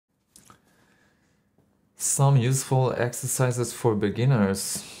Some useful exercises for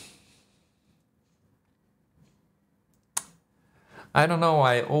beginners. I don't know,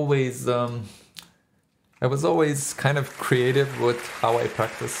 I was always kind of creative with how I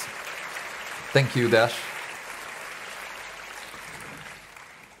practice. Thank you, Dash.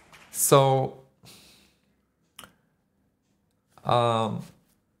 So,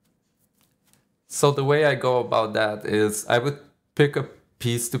 so the way I go about that is I would pick a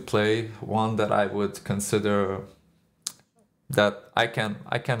piece to play, one that I would consider that I can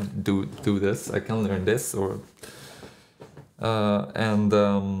do this, I can learn this, or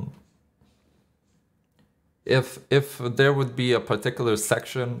if there would be a particular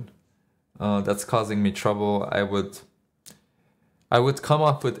section that's causing me trouble, I would come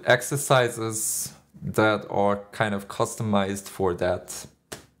up with exercises that are kind of customized for that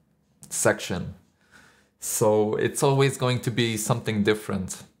section. So it's always going to be something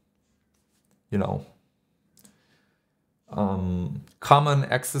different, you know. Common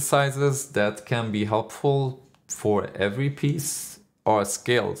exercises that can be helpful for every piece are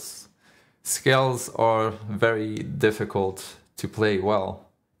scales. Scales are very difficult to play well,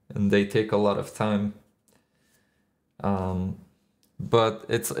 and they take a lot of time. But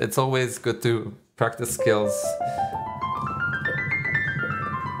it's always good to practice scales.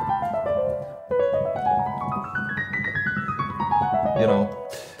 You know,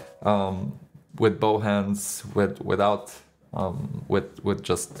 with both hands, without, with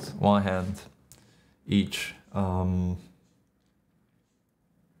just one hand each.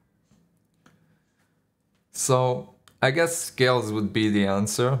 So I guess scales would be the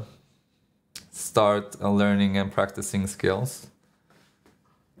answer. Start learning and practicing scales.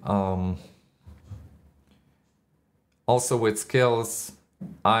 Also with scales,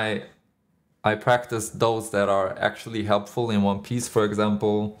 I practice those that are actually helpful in one piece. For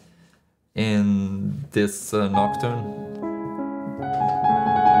example, in this nocturne,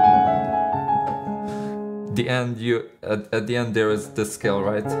 the end at the end there is this scale,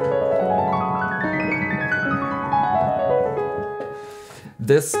 right?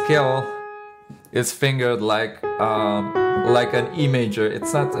 This scale is fingered like an E major.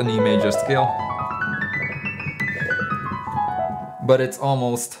 It's not an E major scale, but it's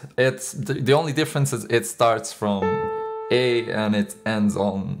almost. It's the only difference is it starts from A and it ends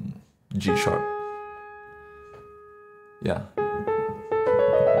on G sharp. Yeah.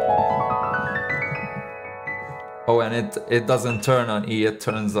 Oh, and it doesn't turn on E, it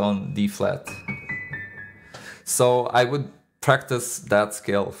turns on D flat. So I would practice that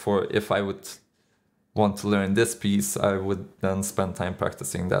scale for if I would want to learn this piece, I would then spend time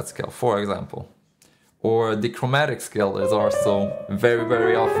practicing that scale, for example. Or the chromatic scale is also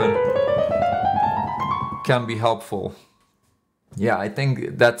very often can be helpful. Yeah, I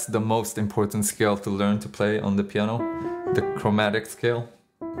think that's the most important scale to learn to play on the piano, the chromatic scale.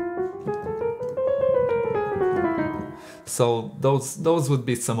 So those would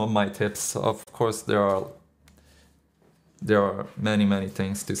be some of my tips. Of course, there are many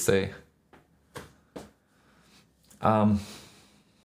things to say.